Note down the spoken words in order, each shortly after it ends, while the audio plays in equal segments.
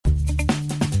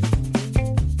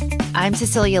I'm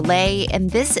Cecilia Lay, and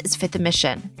this is Fifth &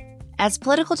 Mission. As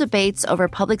political debates over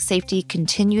public safety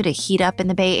continue to heat up in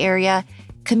the Bay Area,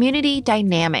 community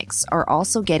dynamics are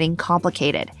also getting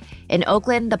complicated. In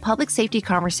Oakland, the public safety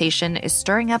conversation is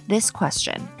stirring up this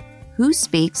question: who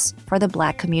speaks for the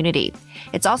Black community?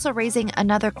 It's also raising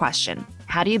another question: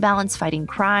 how do you balance fighting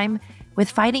crime with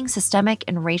fighting systemic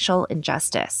and racial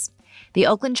injustice? The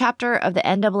Oakland chapter of the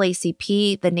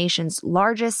NAACP, the nation's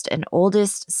largest and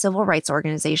oldest civil rights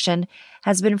organization,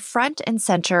 has been front and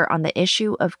center on the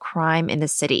issue of crime in the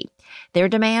city. Their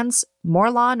demands: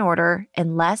 more law and order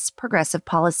and less progressive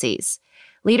policies.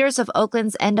 Leaders of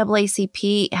Oakland's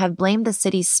NAACP have blamed the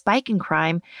city's spike in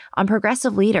crime on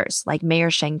progressive leaders like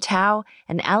Mayor Sheng Tao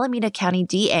and Alameda County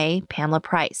DA Pamela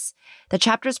Price. The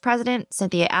chapter's president,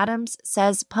 Cynthia Adams,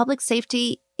 says public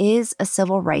safety is a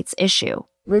civil rights issue.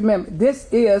 Remember,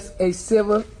 this is a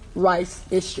civil rights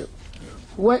issue.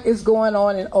 What is going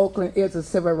on in Oakland is a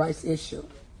civil rights issue.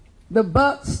 The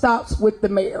buck stops with the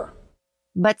mayor.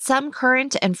 But some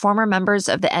current and former members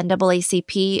of the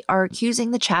NAACP are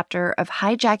accusing the chapter of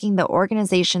hijacking the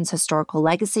organization's historical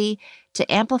legacy to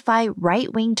amplify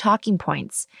right-wing talking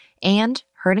points and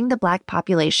hurting the Black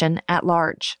population at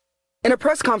large. In a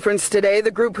press conference today, the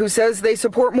group, who says they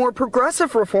support more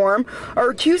progressive reform,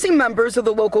 are accusing members of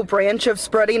the local branch of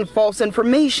spreading false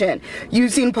information,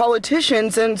 using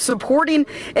politicians, and supporting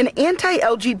an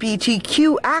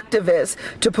anti-LGBTQ activist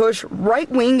to push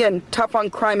right-wing and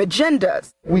tough-on-crime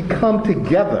agendas. We come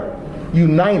together,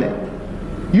 united.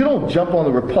 You don't jump on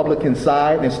the Republican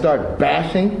side and start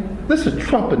bashing. This is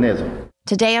Trumpinism.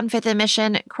 Today on Fifth &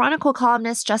 Mission, Chronicle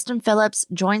columnist Justin Phillips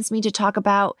joins me to talk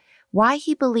about why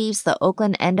he believes the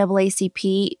Oakland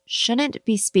NAACP shouldn't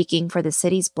be speaking for the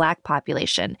city's Black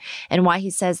population, and why he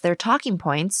says their talking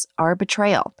points are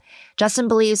betrayal. Justin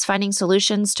believes finding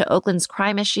solutions to Oakland's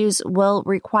crime issues will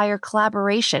require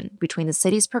collaboration between the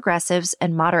city's progressives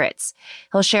and moderates.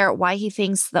 He'll share why he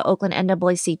thinks the Oakland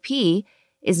NAACP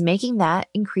is making that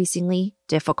increasingly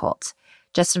difficult.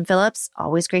 Justin Phillips,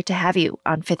 always great to have you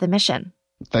on Fifth & Mission.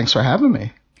 Thanks for having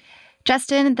me.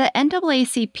 Justin, the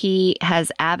NAACP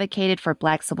has advocated for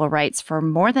Black civil rights for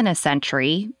more than a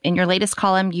century. In your latest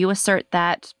column, you assert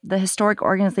that the historic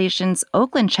organization's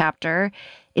Oakland chapter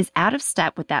is out of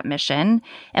step with that mission.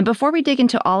 And before we dig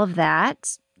into all of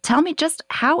that, tell me just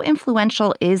how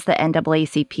influential is the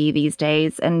NAACP these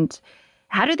days, and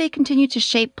how do they continue to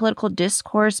shape political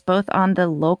discourse both on the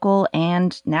local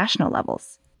and national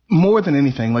levels? More than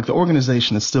anything, the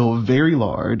organization is still very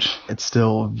large. It's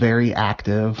still very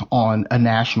active on a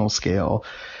national scale.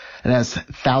 It has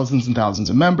thousands and thousands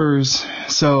of members.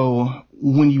 So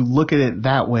when you look at it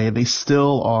that way, they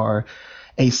still are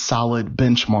a solid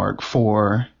benchmark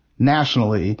for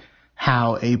nationally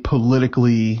how a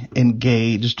politically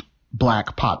engaged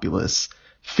Black populace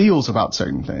feels about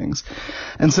certain things.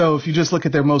 And so if you just look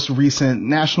at their most recent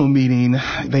national meeting,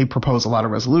 they propose a lot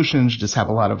of resolutions, just have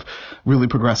a lot of really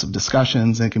progressive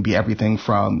discussions. And it can be everything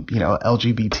from,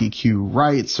 LGBTQ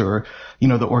rights or,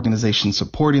 the organization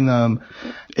supporting them.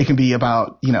 It can be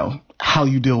about, how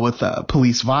you deal with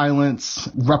police violence,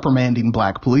 reprimanding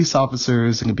Black police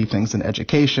officers. It can be things in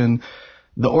education.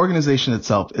 The organization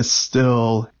itself is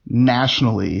still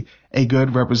nationally a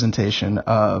good representation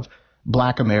of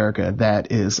Black America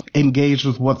that is engaged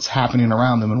with what's happening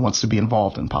around them and wants to be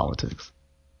involved in politics.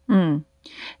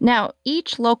 Now,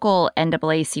 each local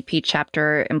NAACP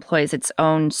chapter employs its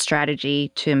own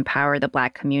strategy to empower the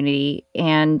Black community.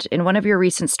 And in one of your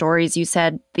recent stories, you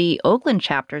said the Oakland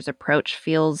chapter's approach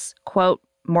feels, quote,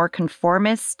 more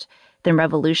conformist than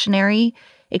revolutionary.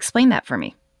 Explain that for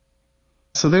me.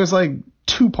 So there's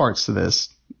two parts to this.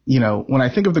 When I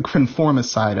think of the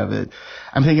conformist side of it,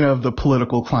 I'm thinking of the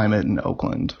political climate in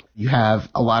Oakland. You have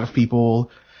a lot of people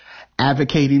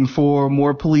advocating for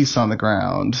more police on the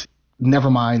ground. Never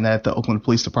mind that the Oakland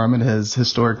Police Department has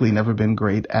historically never been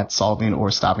great at solving or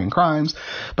stopping crimes,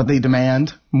 but they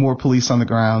demand more police on the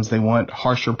grounds. They want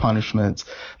harsher punishments.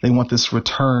 They want this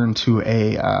return to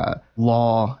a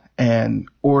law and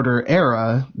order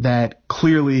era that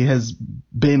clearly has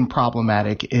been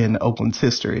problematic in Oakland's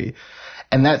history.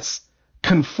 And that's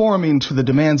conforming to the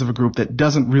demands of a group that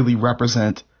doesn't really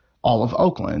represent all of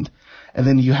Oakland. And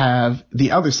then you have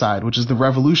the other side, which is the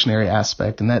revolutionary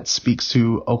aspect, and that speaks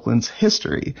to Oakland's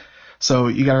history. So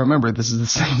you got to remember, this is the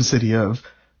same city of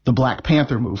the Black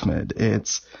Panther movement.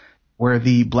 It's where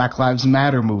the Black Lives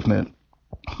Matter movement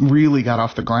really got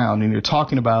off the ground. And you're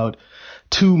talking about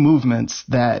two movements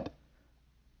that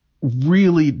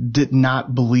really did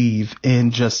not believe in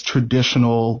just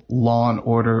traditional law and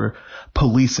order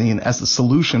policing as the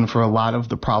solution for a lot of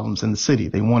the problems in the city.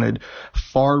 They wanted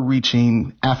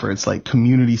far-reaching efforts like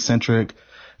community-centric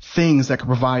things that could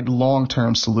provide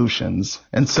long-term solutions.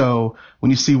 And so when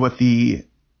you see what the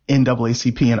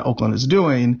NAACP in Oakland is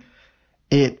doing,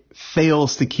 it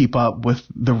fails to keep up with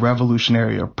the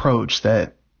revolutionary approach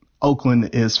that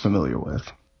Oakland is familiar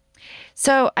with.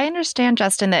 So I understand,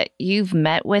 Justin, that you've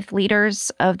met with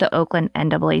leaders of the Oakland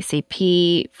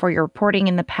NAACP for your reporting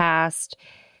in the past.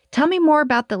 Tell me more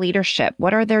about the leadership.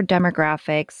 What are their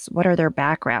demographics? What are their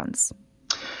backgrounds?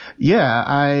 Yeah,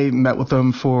 I met with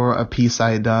them for a piece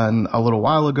I had done a little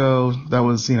while ago that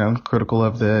was, critical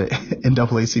of the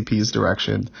NAACP's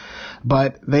direction.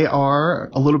 But they are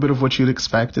a little bit of what you'd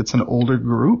expect. It's an older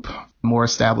group, more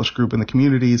established group in the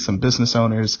community, some business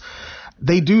owners.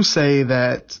 They do say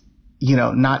that,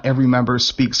 not every member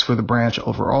speaks for the branch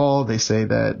overall. They say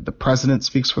that the president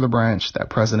speaks for the branch. That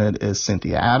president is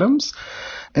Cynthia Adams.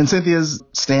 And Cynthia's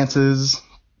stances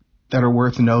that are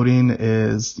worth noting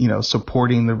is,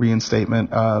 supporting the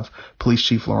reinstatement of Police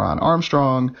Chief LaRon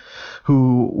Armstrong,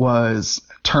 who was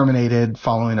terminated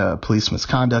following a police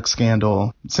misconduct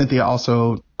scandal. Cynthia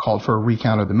also called for a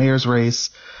recount of the mayor's race,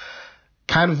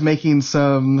 kind of making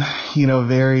some,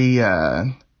 very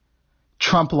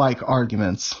Trump-like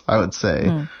arguments, I would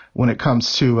say, when it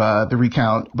comes to the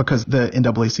recount, because the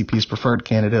NAACP's preferred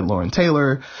candidate, Lauren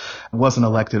Taylor, wasn't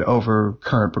elected over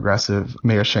current progressive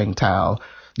Mayor Sheng Tao.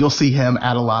 You'll see him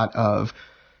at a lot of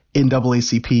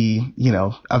NAACP,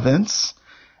 events.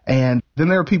 And then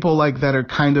there are people like that are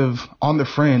kind of on the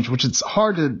fringe, which it's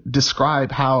hard to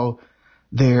describe how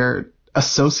they're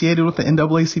associated with the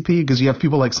NAACP, because you have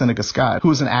people like Seneca Scott,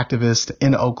 who is an activist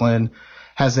in Oakland,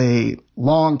 has a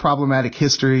long problematic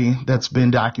history that's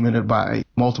been documented by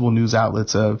multiple news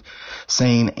outlets of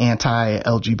saying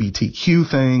anti-LGBTQ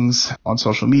things on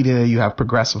social media. You have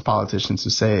progressive politicians who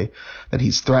say that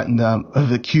he's threatened them,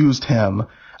 have accused him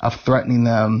of threatening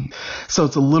them. So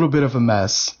it's a little bit of a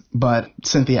mess, but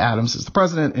Cynthia Adams is the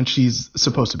president and she's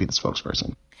supposed to be the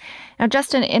spokesperson. Now,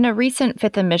 Justin, in a recent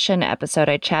Fifth and Mission episode,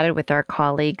 I chatted with our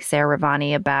colleague Sarah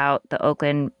Ravani about the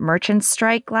Oakland merchants'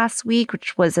 strike last week,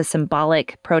 which was a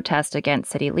symbolic protest against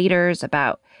city leaders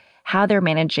about how they're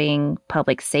managing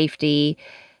public safety.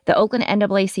 The Oakland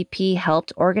NAACP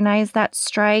helped organize that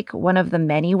strike, one of the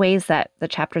many ways that the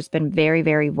chapter's been very,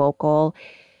 very vocal.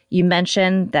 You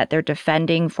mentioned that they're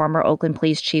defending former Oakland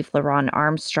Police Chief LaRon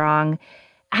Armstrong.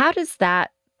 How does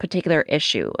that particular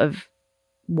issue of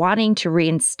wanting to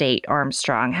reinstate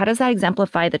Armstrong, how does that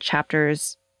exemplify the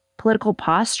chapter's political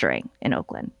posturing in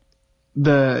Oakland?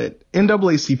 The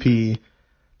NAACP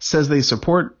says they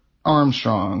support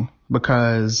Armstrong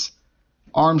because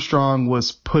Armstrong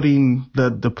was putting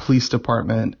the police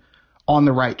department on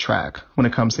the right track when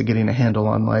it comes to getting a handle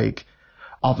on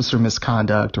officer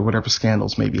misconduct or whatever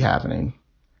scandals may be happening.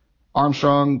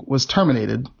 Armstrong was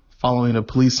terminated following a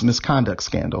police misconduct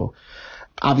scandal.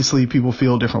 Obviously, people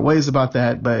feel different ways about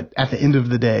that, but at the end of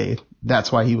the day,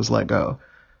 that's why he was let go.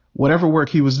 Whatever work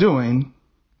he was doing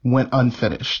went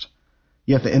unfinished.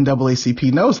 Yet the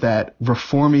NAACP knows that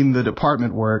reforming the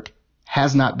department work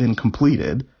has not been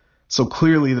completed. So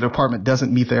clearly the department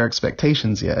doesn't meet their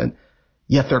expectations yet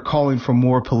they're calling for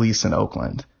more police in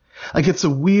Oakland. It's a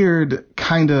weird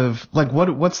kind of,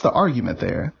 what's the argument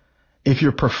there? If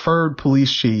your preferred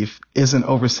police chief isn't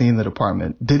overseeing the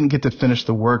department, didn't get to finish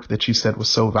the work that you said was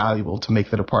so valuable to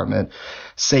make the department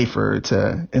safer,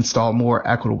 to install more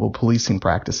equitable policing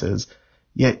practices,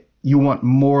 yet you want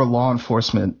more law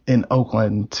enforcement in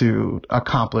Oakland to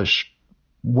accomplish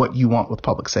what you want with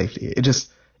public safety.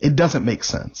 It doesn't make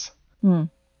sense.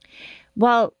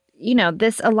 Well,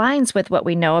 this aligns with what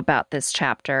we know about this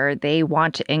chapter. They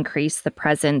want to increase the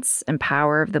presence and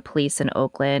power of the police in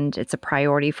Oakland. It's a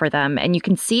priority for them. And you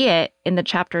can see it in the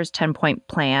chapter's 10-point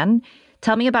plan.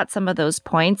 Tell me about some of those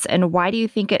points. And why do you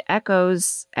think it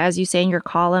echoes, as you say in your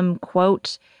column,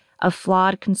 quote, a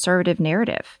flawed conservative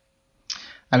narrative?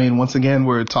 I mean, once again,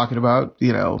 we're talking about,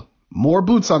 more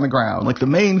boots on the ground. The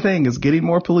main thing is getting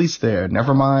more police there.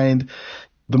 Never mind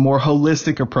the more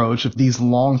holistic approach of these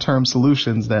long-term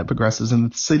solutions that progressives in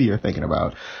the city are thinking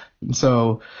about. And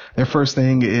so their first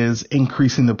thing is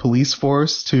increasing the police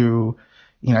force to,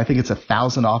 I think it's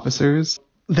 1,000 officers.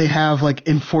 They have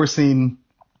enforcing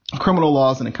criminal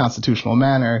laws in a constitutional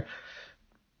manner.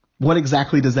 What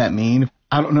exactly does that mean?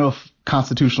 I don't know if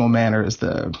constitutional manner is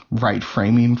the right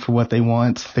framing for what they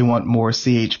want. They want more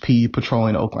CHP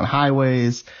patrolling Oakland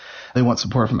highways. They want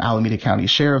support from Alameda County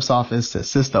Sheriff's Office to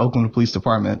assist the Oakland Police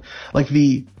Department.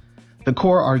 The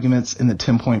core arguments in the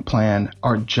 10-point plan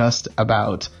are just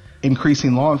about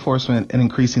increasing law enforcement and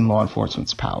increasing law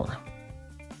enforcement's power.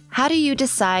 How do you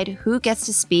decide who gets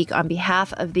to speak on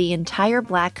behalf of the entire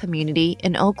Black community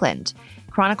in Oakland?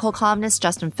 Chronicle columnist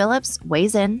Justin Phillips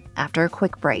weighs in after a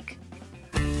quick break.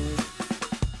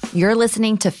 You're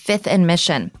listening to Fifth and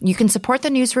Mission. You can support the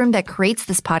newsroom that creates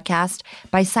this podcast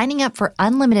by signing up for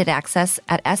unlimited access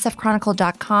at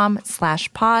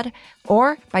sfchronicle.com/pod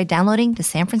or by downloading the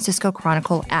San Francisco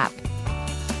Chronicle app.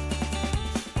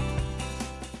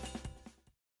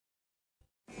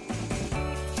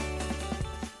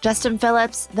 Justin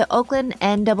Phillips, the Oakland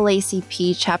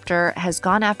NAACP chapter has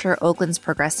gone after Oakland's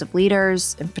progressive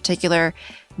leaders, in particular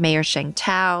Mayor Sheng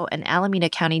Tao and Alameda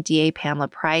County DA Pamela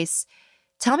Price.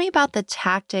 Tell me about the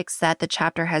tactics that the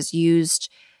chapter has used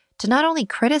to not only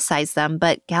criticize them,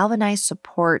 but galvanize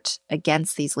support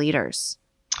against these leaders.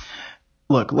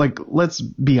 Look, let's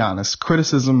be honest.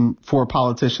 Criticism for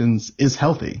politicians is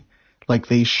healthy.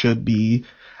 They should be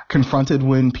confronted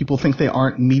when people think they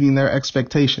aren't meeting their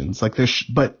expectations.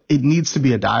 But it needs to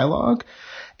be a dialogue.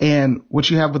 And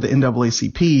what you have with the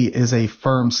NAACP is a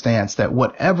firm stance that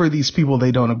whatever these people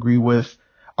they don't agree with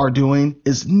are doing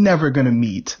is never going to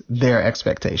meet their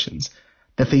expectations,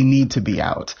 that they need to be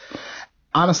out.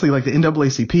 Honestly, the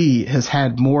NAACP has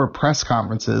had more press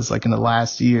conferences in the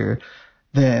last year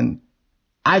than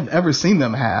I've ever seen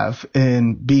them have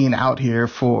in being out here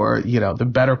for, the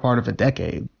better part of a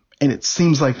decade. And it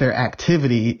seems like their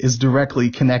activity is directly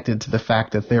connected to the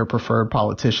fact that their preferred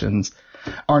politicians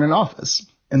aren't in office.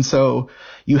 And so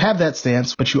you have that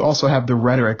stance, but you also have the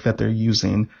rhetoric that they're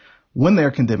using when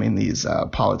they're condemning these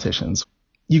politicians.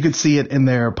 You could see it in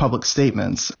their public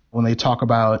statements when they talk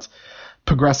about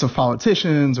progressive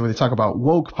politicians, or they talk about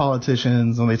woke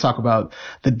politicians, when they talk about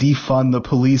the defund the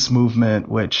police movement,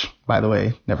 which, by the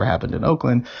way, never happened in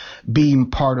Oakland,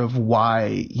 being part of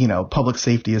why, public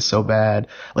safety is so bad.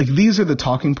 These are the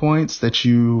talking points that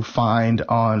you find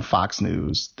on Fox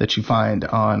News, that you find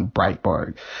on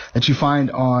Breitbart, that you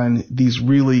find on these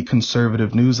really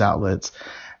conservative news outlets.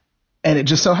 And it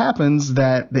just so happens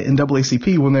that the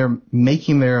NAACP, when they're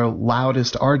making their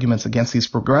loudest arguments against these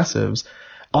progressives,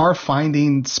 are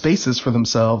finding spaces for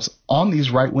themselves on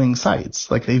these right-wing sites.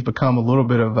 They've become a little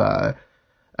bit of a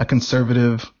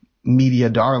conservative media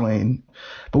darling.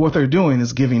 But what they're doing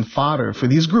is giving fodder for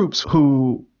these groups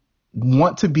who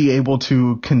want to be able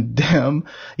to condemn,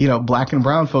 Black and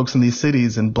brown folks in these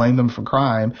cities and blame them for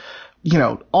crime.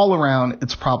 All around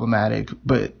it's problematic,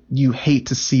 but you hate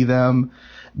to see them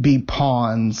be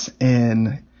pawns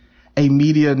in a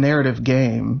media narrative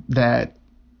game that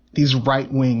these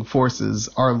right-wing forces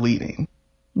are leading.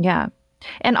 Yeah.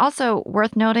 And also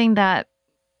worth noting that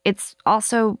it's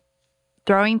also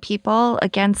throwing people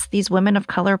against these women of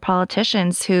color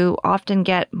politicians who often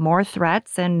get more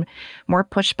threats and more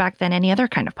pushback than any other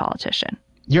kind of politician.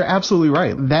 You're absolutely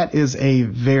right. That is a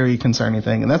very concerning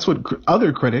thing. And that's what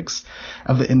other critics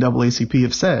of the NAACP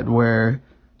have said, where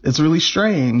it's really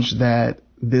strange that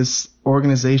this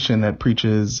organization that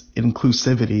preaches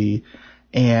inclusivity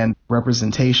and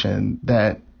representation,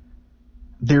 that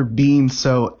they're being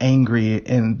so angry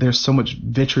and there's so much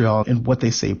vitriol in what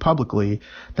they say publicly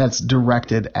that's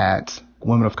directed at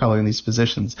women of color in these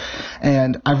positions.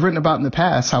 And I've written about in the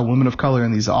past how women of color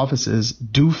in these offices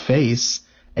do face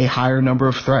a higher number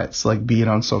of threats, be it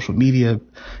on social media,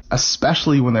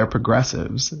 especially when they're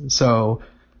progressives. So,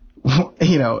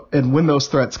 and when those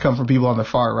threats come from people on the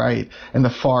far right, and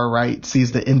the far right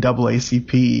sees the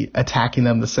NAACP attacking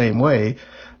them the same way,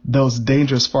 those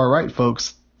dangerous far right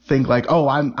folks think oh,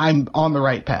 I'm on the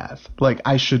right path.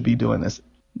 I should be doing this.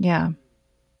 Yeah.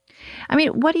 I mean,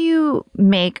 what do you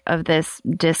make of this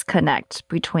disconnect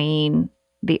between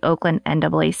the Oakland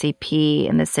NAACP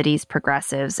and the city's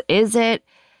progressives? Is it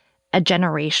a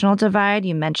generational divide?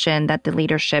 You mentioned that the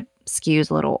leadership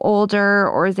skews a little older,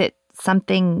 or is it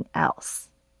something else?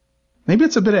 Maybe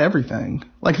it's a bit of everything.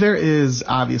 There is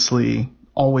obviously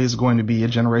always going to be a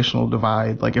generational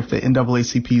divide. If the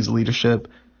NAACP's leadership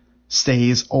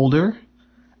stays older,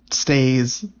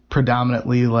 stays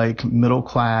predominantly middle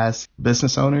class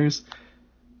business owners,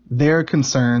 their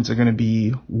concerns are going to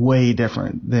be way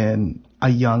different than a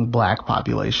young Black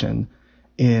population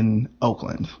in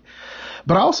Oakland.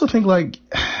 But I also think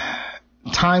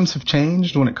times have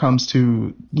changed when it comes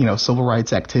to, civil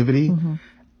rights activity. Mm-hmm.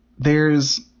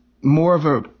 There's more of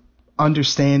a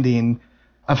understanding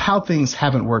of how things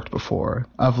haven't worked before,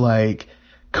 of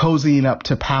cozying up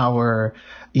to power,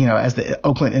 as the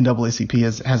Oakland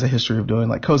NAACP has a history of doing,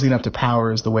 cozying up to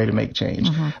power is the way to make change.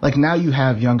 Mm-hmm. Now you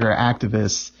have younger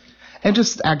activists and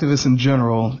just activists in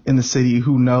general in the city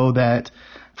who know that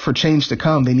for change to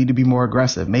come, they need to be more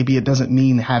aggressive. Maybe it doesn't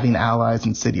mean having allies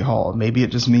in City Hall. Maybe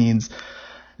it just means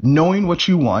knowing what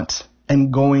you want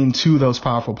and going to those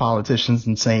powerful politicians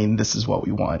and saying, this is what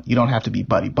we want. You don't have to be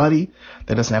buddy-buddy.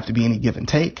 There doesn't have to be any give and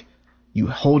take. You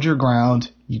hold your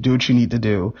ground, you do what you need to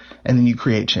do, and then you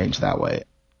create change that way.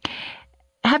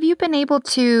 Have you been able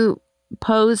to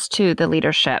pose to the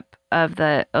leadership of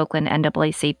the Oakland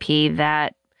NAACP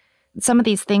that some of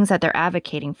these things that they're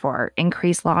advocating for,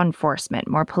 increased law enforcement,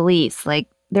 more police, like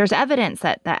there's evidence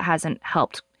that that hasn't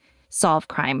helped solve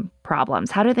crime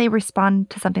problems? How do they respond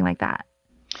to something like that?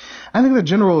 I think the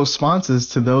general responses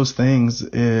to those things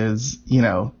is,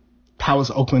 how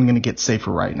is Oakland going to get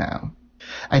safer right now?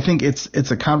 I think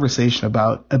it's a conversation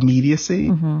about immediacy,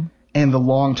 and the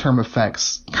long-term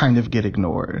effects kind of get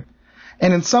ignored.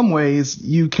 And in some ways,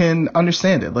 you can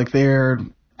understand it. Like they're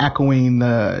echoing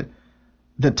the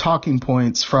talking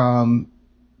points from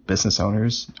business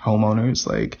owners, homeowners.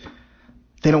 Like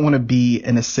they don't want to be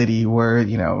in a city where,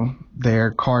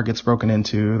 their car gets broken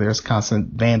into, there's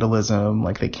constant vandalism,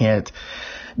 like they can't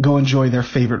go enjoy their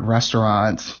favorite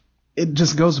restaurant. It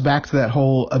just goes back to that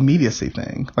whole immediacy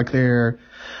thing. Like they're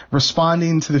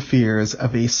responding to the fears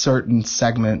of a certain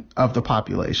segment of the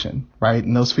population, right?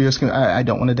 And those fears I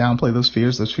don't want to downplay those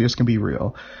fears. Those fears can be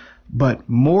real. But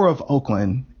more of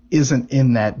Oakland isn't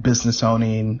in that business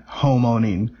owning, home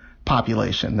owning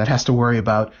population that has to worry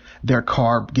about their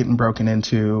car getting broken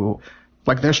into.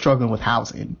 Like they're struggling with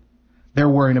housing. They're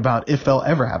worrying about if they'll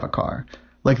ever have a car.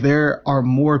 Like there are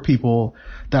more people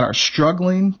that are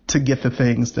struggling to get the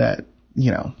things that,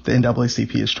 the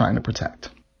NAACP is trying to protect.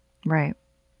 Right.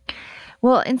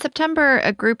 Well, in September,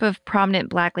 a group of prominent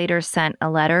Black leaders sent a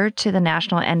letter to the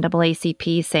national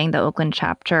NAACP saying the Oakland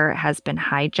chapter has been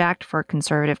hijacked for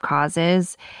conservative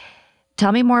causes.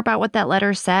 Tell me more about what that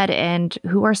letter said and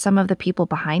who are some of the people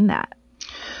behind that?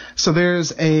 So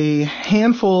there's a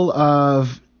handful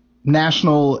of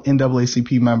national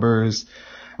NAACP members.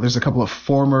 There's a couple of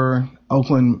former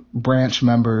Oakland branch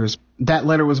members. That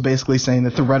letter was basically saying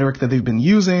that the rhetoric that they've been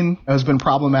using has been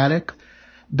problematic.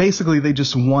 Basically, they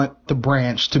just want the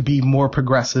branch to be more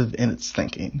progressive in its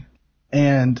thinking.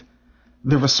 And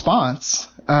the response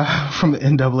from the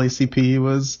NAACP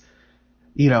was,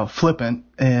 flippant.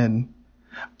 And,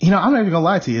 I'm not even gonna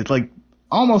lie to you. It's like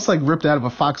almost like ripped out of a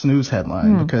Fox News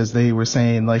headline because they were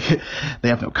saying like they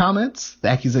have no comments. The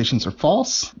accusations are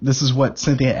false. This is what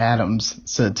Cynthia Adams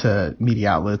said to media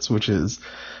outlets, which is,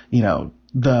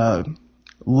 the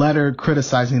letter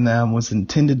criticizing them was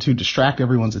intended to distract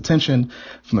everyone's attention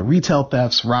from the retail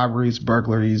thefts, robberies,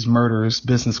 burglaries, murders,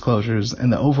 business closures,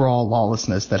 and the overall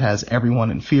lawlessness that has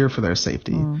everyone in fear for their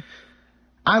safety.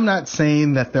 I'm not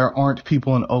saying that there aren't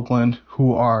people in Oakland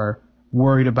who are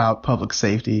worried about public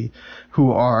safety,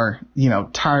 who are,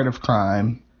 tired of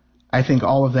crime. I think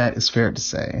all of that is fair to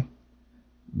say.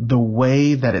 The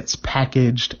way that it's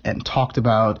packaged and talked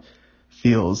about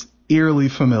feels eerily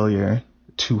familiar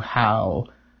to how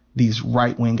these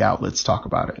right-wing outlets talk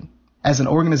about it. As an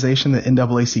organization, the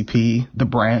NAACP, the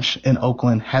branch in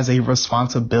Oakland, has a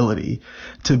responsibility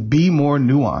to be more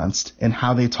nuanced in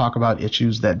how they talk about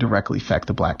issues that directly affect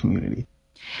the Black community.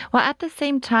 Well, at the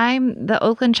same time, the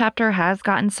Oakland chapter has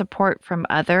gotten support from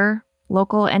other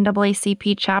local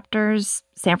NAACP chapters.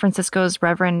 San Francisco's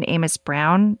Reverend Amos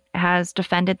Brown has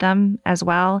defended them as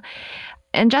well.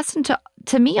 And Justin,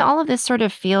 to me, all of this sort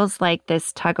of feels like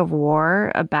this tug of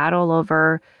war, a battle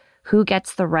over who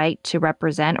gets the right to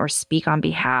represent or speak on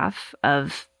behalf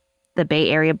of the Bay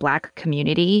Area Black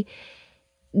community.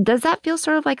 Does that feel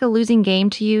sort of like a losing game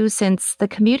to you since the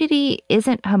community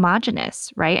isn't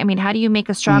homogenous, right? I mean, how do you make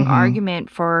a strong argument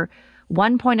for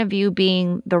one point of view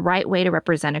being the right way to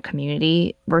represent a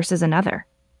community versus another?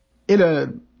 In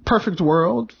a perfect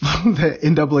world, the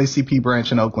NAACP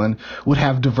branch in Oakland would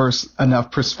have diverse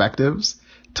enough perspectives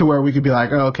to where we could be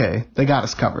like, oh, okay, they got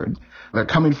us covered. They're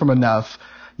coming from enough,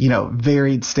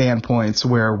 varied standpoints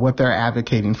where what they're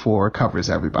advocating for covers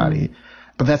everybody.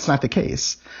 But that's not the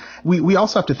case. We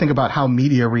also have to think about how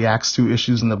media reacts to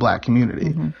issues in the Black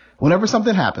community. Whenever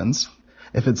something happens,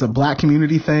 if it's a Black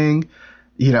community thing,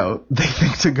 they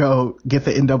think to go get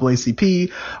the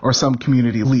NAACP or some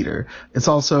community leader. It's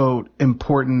also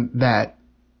important that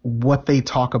what they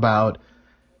talk about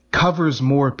covers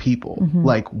more people,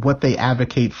 like what they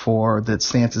advocate for, the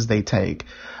stances they take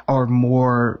are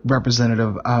more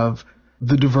representative of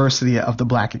the diversity of the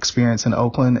Black experience in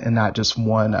Oakland and not just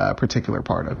one particular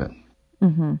part of it.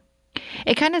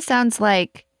 It kind of sounds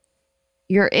like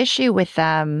your issue with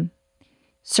them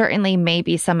certainly may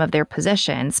be some of their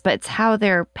positions, but it's how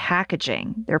they're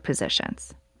packaging their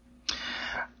positions.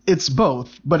 It's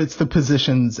both, but it's the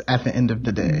positions at the end of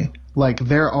the day. Like,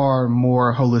 there are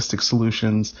more holistic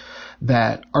solutions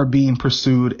that are being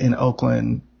pursued in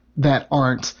Oakland that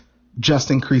aren't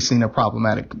just increasing a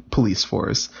problematic police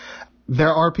force.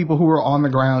 There are people who are on the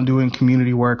ground doing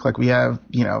community work. Like, we have,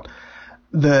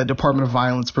 the Department of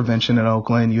Violence Prevention in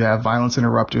Oakland. You have violence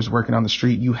interrupters working on the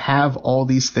street. You have all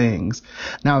these things.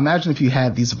 Now, imagine if you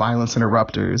had these violence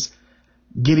interrupters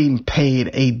getting paid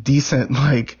a decent,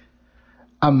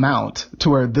 amount to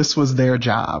where this was their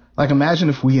job. Like, imagine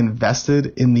if we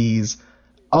invested in these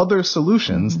other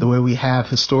solutions the way we have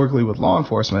historically with law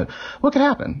enforcement. What could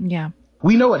happen? Yeah.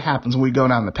 We know what happens when we go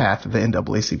down the path that the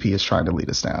NAACP is trying to lead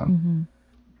us down.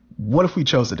 What if we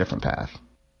chose a different path?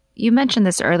 You mentioned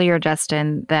this earlier,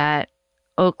 Justin, that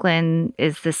Oakland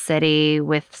is the city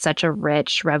with such a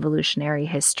rich revolutionary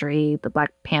history. The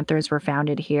Black Panthers were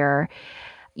founded here.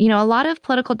 A lot of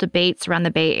political debates around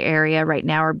the Bay Area right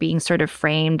now are being sort of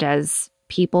framed as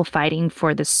people fighting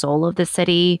for the soul of the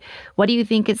city. What do you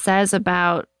think it says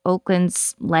about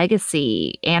Oakland's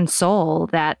legacy and soul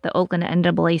that the Oakland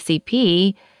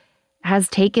NAACP has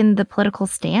taken the political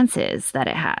stances that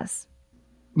it has?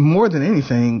 More than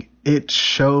anything, it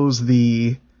shows I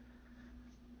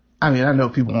know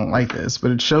people won't like this,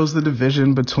 but it shows the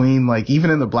division between, even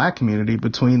in the Black community,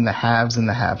 between the haves and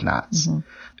the have-nots.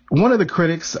 One of the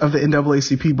critics of the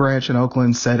NAACP branch in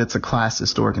Oakland said it's a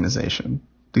classist organization.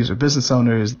 These are business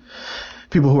owners,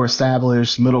 people who are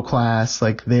established, middle class,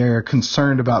 they're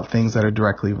concerned about things that are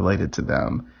directly related to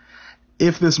them.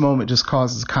 If this moment just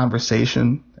causes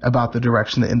conversation about the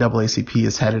direction the NAACP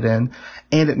is headed in,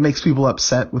 and it makes people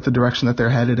upset with the direction that they're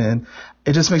headed in,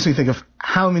 it just makes me think of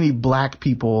how many Black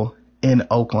people in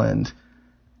Oakland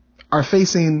are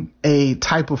facing a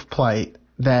type of plight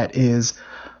that is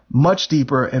much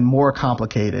deeper and more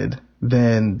complicated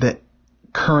than the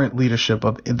current leadership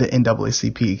of the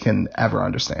NAACP can ever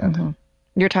understand.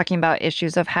 You're talking about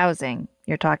issues of housing.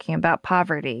 You're talking about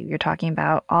poverty. You're talking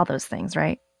about all those things,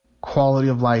 right? Quality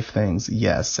of life things,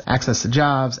 yes. Access to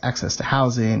jobs, access to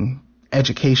housing,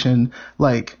 education,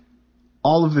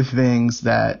 all of the things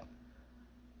that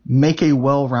make a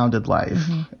well-rounded life.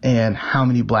 And how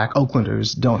many Black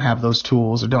Oaklanders don't have those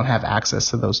tools or don't have access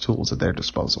to those tools at their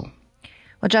disposal.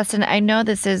 Well, Justin, I know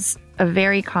this is a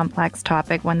very complex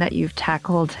topic, one that you've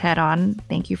tackled head on.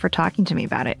 Thank you for talking to me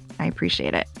about it. I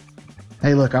appreciate it.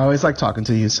 Hey, look, I always like talking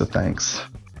to you, so thanks.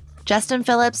 Justin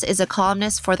Phillips is a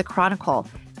columnist for The Chronicle.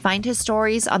 Find his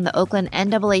stories on the Oakland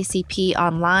NAACP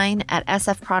online at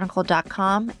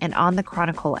sfchronicle.com and on the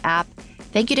Chronicle app.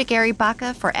 Thank you to Gary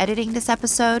Baca for editing this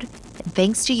episode, and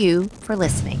thanks to you for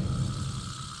listening.